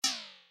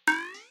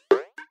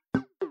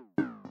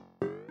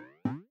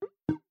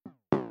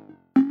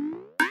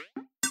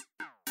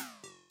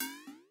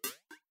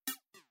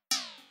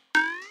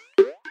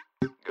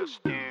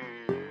stupid.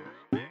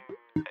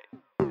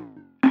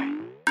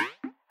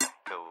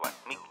 Feel like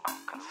me, I'm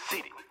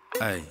conceited.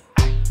 Ay,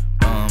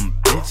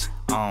 bitch,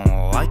 I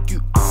don't like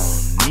you, I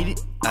don't need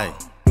it. Ay,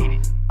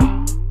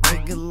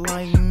 nigga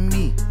like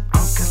me,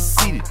 I'm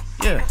conceited.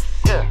 Yeah,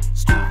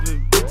 stupid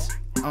bitch,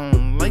 I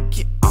don't like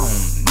it, I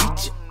don't need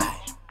you. Ay,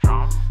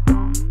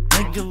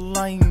 nigga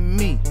like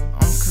me, I'm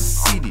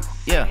conceited.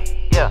 Yeah,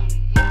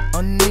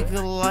 a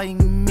nigga like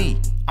me,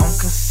 I'm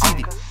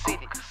conceited.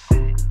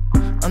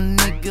 A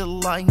nigga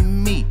like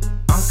me,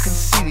 I'm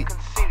conceited.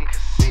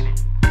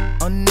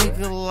 A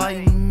nigga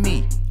like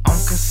me, I'm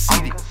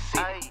conceited.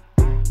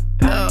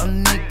 Yeah, a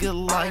nigga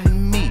like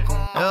me,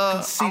 I'm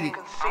conceited.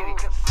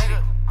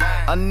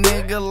 A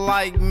nigga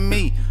like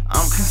me,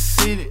 I'm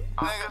conceited.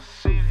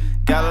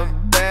 Got a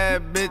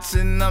bad bitch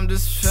and I'm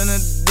just finna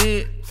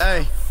dip.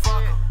 Ayy,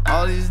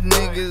 all these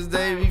niggas,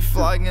 they be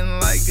flogging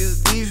like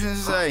it's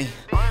defense, ayy.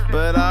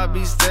 But I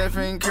be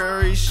Stephen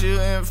Curry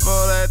shooting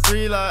for that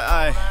 3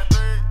 like,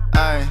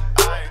 ayy.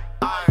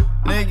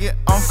 Nigga,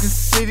 I'm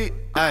conceited,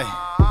 ayy.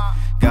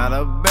 Got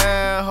a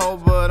bad hoe,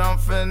 but I'm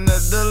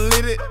finna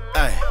delete it,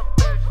 ayy.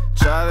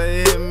 Try to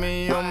hit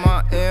me on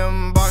my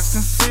inbox,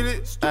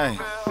 conceited, ayy.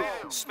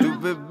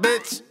 Stupid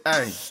bitch,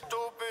 ayy.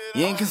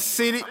 You ain't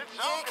conceited,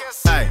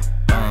 ayy.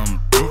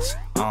 Bitch,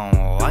 I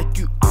don't like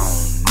you, I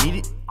don't need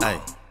it, ayy.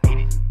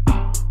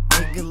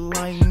 Nigga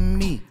like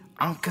me,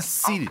 I'm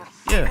conceited,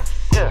 yeah.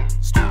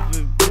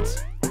 Stupid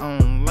bitch, I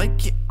don't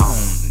like it, I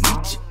don't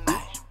need you,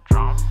 ayy.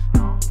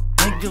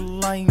 Nigga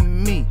like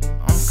me,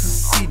 I'm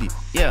conceited,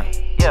 yeah.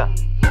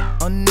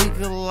 A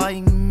nigga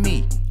like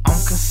me,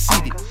 I'm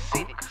conceited.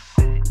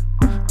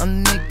 A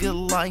nigga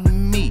like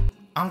me,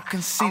 I'm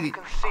conceited.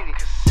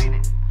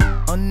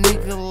 A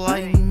nigga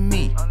like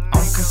me,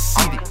 I'm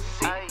conceited.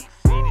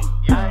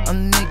 A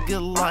nigga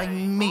like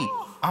me,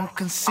 I'm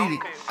conceited.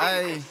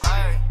 Ayy,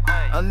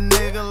 a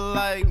nigga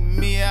like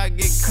me, I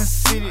get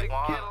conceited.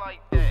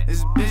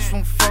 This bitch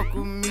won't fuck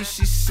with me,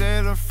 she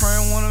said her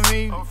friend wanted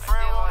me.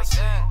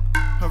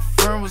 Her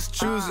friend was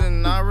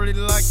choosing, I really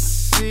like to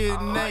see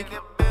it naked.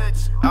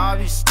 I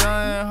be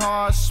stunning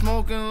hard,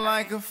 smoking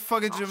like a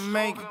fucking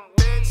Jamaican.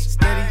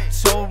 Steady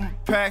toting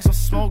packs, I'm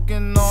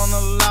smoking on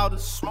the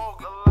loudest.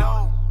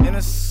 In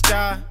the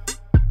sky,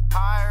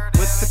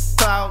 with the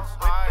clouds.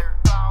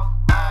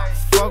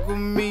 Fuck with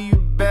me, you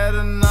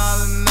better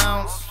not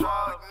announce.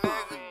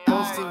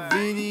 Post a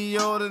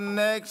video the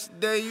next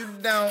day, you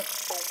down.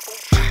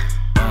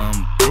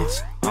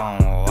 Bitch, I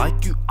don't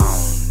like you, I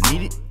don't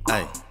need it,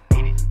 ayy.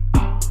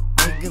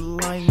 Nigga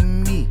like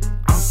me,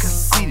 I'm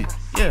conceited,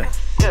 yeah.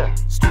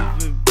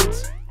 Stupid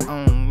bitch, I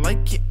don't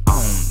like it, I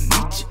don't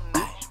need you,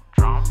 ayy.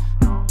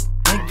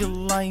 Nigga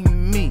like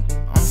me,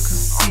 I'm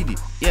conceited,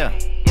 yeah.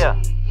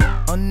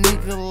 A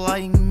nigga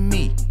like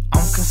me,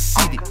 I'm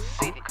conceited.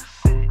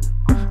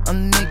 A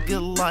nigga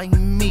like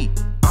me,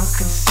 I'm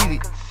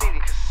conceited.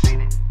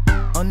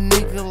 A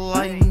nigga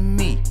like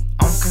me,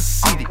 I'm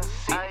conceited.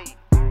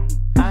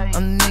 A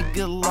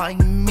nigga like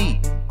me,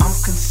 I'm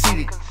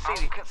conceited.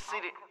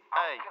 Conceited,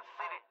 ayy.